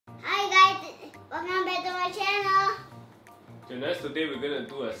Welcome back to my channel. Jonas, today we're going to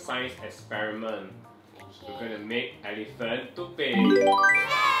do a science experiment. Okay. We're going to make elephant toothpaste. Yay!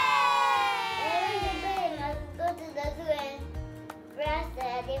 Every must go to the zoo and brush the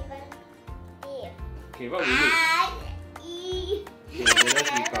elephant teeth. Okay, what we need? Okay, Jonas,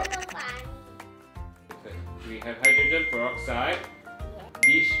 we have hydrogen peroxide,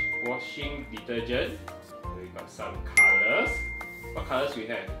 dishwashing detergent. We got some colors. What colors we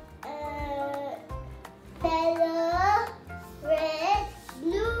have? Yellow, red,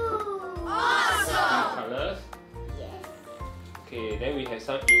 blue. Awesome! Colors. Yes. Okay, then we have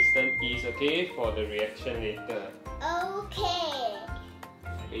some instant yeast, okay, for the reaction later. Okay.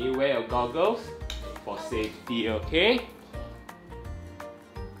 Can you wear your goggles for safety, okay?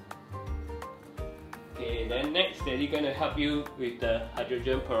 Okay, then next, Daddy gonna help you with the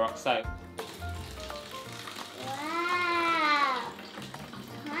hydrogen peroxide. Wow.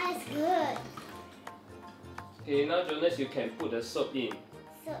 That's good. Okay, now Jonas, you can put the soap in.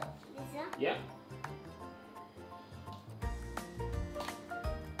 So, this one? Yeah.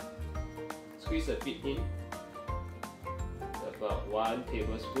 Squeeze a bit in. About 1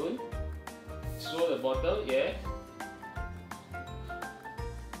 tablespoon. Swirl the bottle, yeah.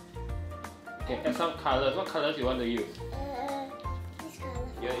 You can add some colors. What colors you want to use? This color.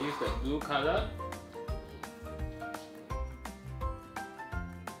 You want to use the blue color.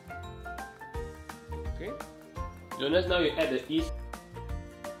 Okay. Jonas, now you add the yeast.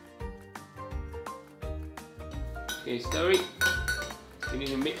 Okay, stir it. You need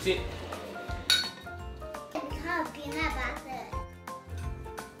to mix it. It becomes peanut butter.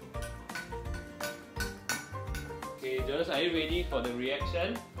 Okay, Jonas, are you ready for the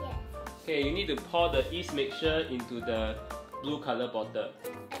reaction? Yes. Okay, you need to pour the yeast mixture into the blue color bottle.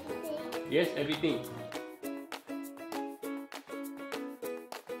 Everything. Yes, everything.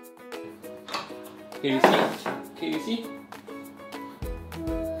 Okay, you see? Okay, you see?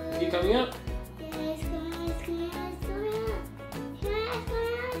 Is it coming up? Yeah, it's coming out, it's coming out, it's coming out. Yeah, it's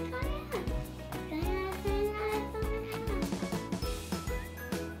coming out, it's coming out. It's coming out, it's coming out, it's coming out.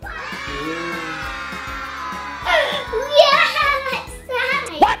 Yeah, that's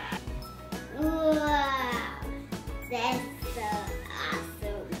nice. What? Wow, that's so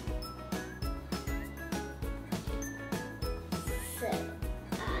awesome. So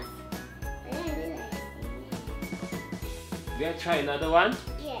awesome. We have try another one.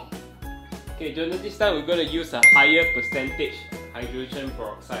 Yeah. Okay, Jonas, this time we're going to use a higher percentage hydrogen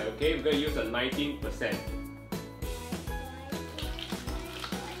peroxide. Okay, we're going to use a 19%.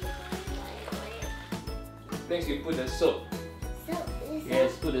 Next, you put the soap. So, is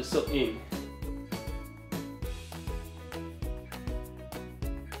Yes, put the soap in.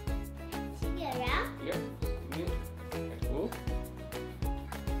 Spin it around? Yep. Careful.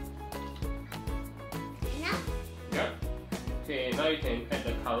 Enough? Yep. Okay, now you can add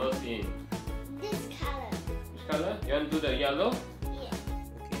the colors in. This color. Which color? You want to do the yellow? Yeah.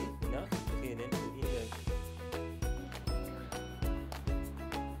 Okay, enough. Okay, then put in the...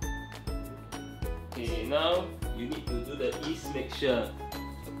 Okay, now you need to do the yeast mixture.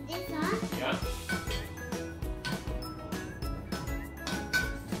 This one? Yeah.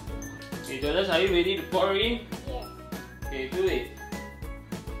 Okay, Jonas, are you ready to pour in? Yes. Okay, do it.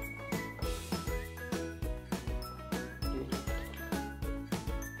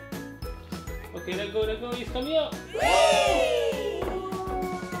 Okay, let go, it's coming out.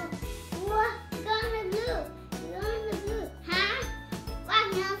 What? Go on the blue. Go on the blue. Huh? Why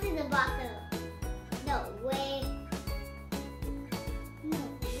can I see the bottle? No way. No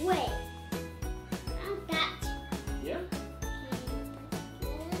way. I'm touch. Yeah?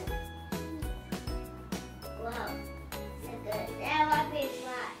 Wow. So good. That one big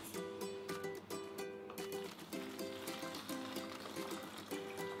lot.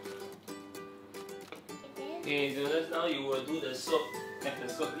 Okay, Jonas, now you will do the soap. Add the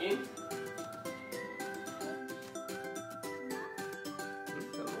soap in.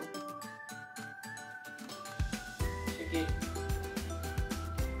 Okay.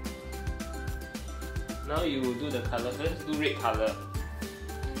 Now you will do the color. Let's do red color.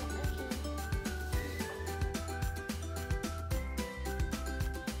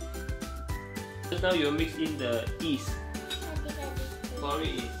 Just now you will mix in the yeast. Pour it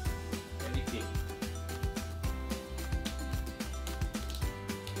in. Everything.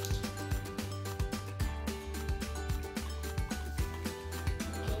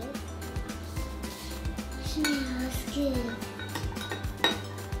 Smells good.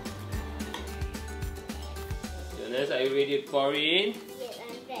 Jonas, are you ready to pour in? Yes,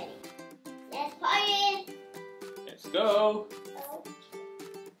 I'm ready. Let's pour in. Let's go!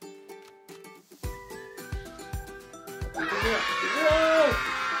 你这个。